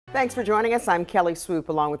Thanks for joining us. I'm Kelly Swoop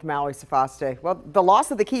along with Mallory Safaste. Well, the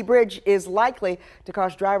loss of the Key Bridge is likely to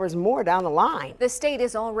cost drivers more down the line. The state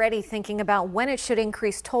is already thinking about when it should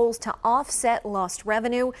increase tolls to offset lost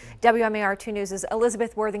revenue. WMAR 2 News'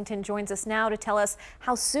 Elizabeth Worthington joins us now to tell us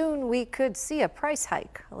how soon we could see a price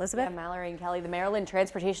hike. Elizabeth? Yeah, Mallory and Kelly, the Maryland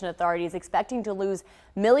Transportation Authority is expecting to lose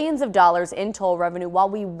millions of dollars in toll revenue while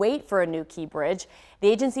we wait for a new Key Bridge. The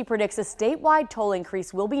agency predicts a statewide toll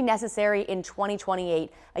increase will be necessary in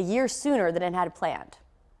 2028, a year sooner than it had planned.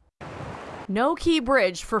 No Key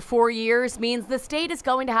Bridge for 4 years means the state is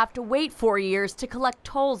going to have to wait 4 years to collect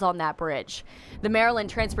tolls on that bridge. The Maryland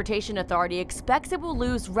Transportation Authority expects it will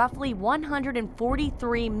lose roughly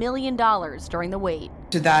 $143 million during the wait.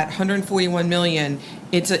 To that $141 million,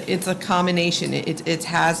 it's a combination. It's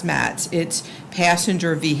hazmats, it's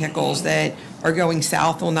passenger vehicles that are going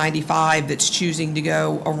south on 95 that's choosing to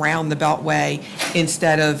go around the beltway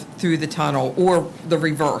instead of through the tunnel, or the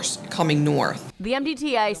reverse, coming north. The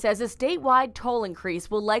MDTA says a statewide toll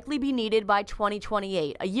increase will likely be needed by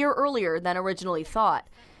 2028, a year earlier than originally thought.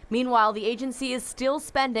 Meanwhile, the agency is still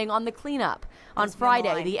spending on the cleanup. On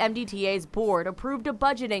Friday, the MDTA's board approved a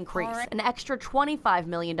budget increase, an extra $25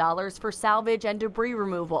 million for salvage and debris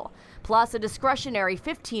removal, plus a discretionary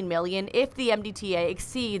 $15 million if the MDTA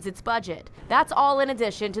exceeds its budget. That's all in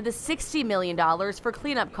addition to the $60 million for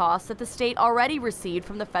cleanup costs that the state already received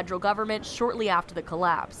from the federal government shortly after the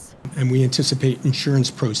collapse. And we anticipate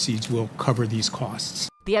insurance proceeds will cover these costs.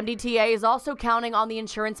 The MDTA is also counting on the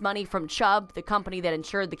insurance money from Chubb, the company that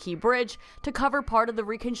insured the Key Bridge, to cover part of the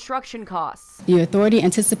reconstruction costs. The authority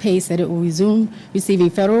anticipates that it will resume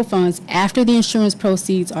receiving federal funds after the insurance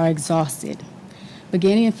proceeds are exhausted.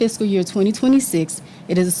 Beginning in fiscal year 2026,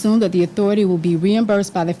 it is assumed that the authority will be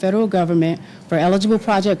reimbursed by the federal government for eligible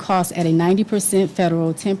project costs at a 90%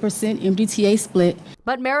 federal, 10% MDTA split.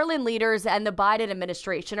 But Maryland leaders and the Biden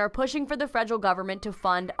administration are pushing for the federal government to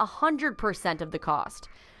fund 100% of the cost.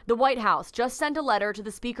 The White House just sent a letter to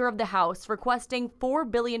the Speaker of the House requesting $4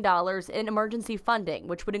 billion in emergency funding,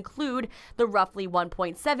 which would include the roughly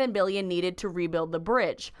 $1.7 billion needed to rebuild the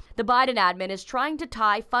bridge. The Biden admin is trying to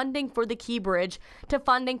tie funding for the Key Bridge to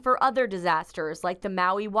funding for other disasters like the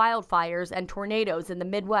Maui wildfires and tornadoes in the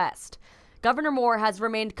Midwest. Governor Moore has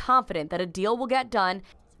remained confident that a deal will get done,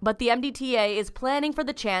 but the MDTA is planning for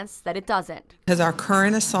the chance that it doesn't. Because our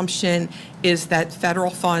current assumption is that federal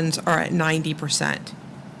funds are at 90%.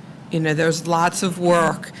 You know, there's lots of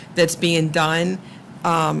work that's being done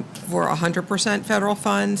for 100% federal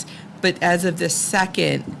funds, but as of this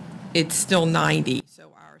second, it's still 90.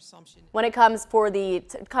 So our assumption. When it comes to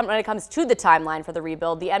the timeline for the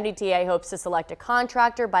rebuild, the MDTA hopes to select a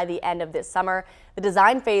contractor by the end of this summer. The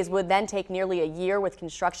design phase would then take nearly a year, with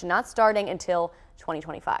construction not starting until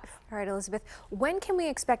 2025. All right, Elizabeth, when can we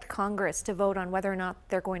expect Congress to vote on whether or not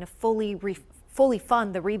they're going to fully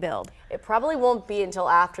fund the rebuild? It probably won't be until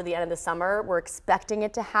after the end of the summer. We're expecting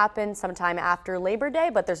it to happen sometime after Labor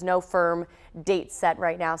Day, but there's no firm date set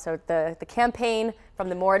right now. So the campaign from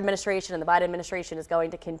the Moore administration and the Biden administration is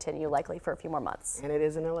going to continue likely for a few more months. And it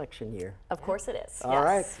is an election year. Of course it is. All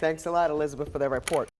right. Thanks a lot, Elizabeth, for that report.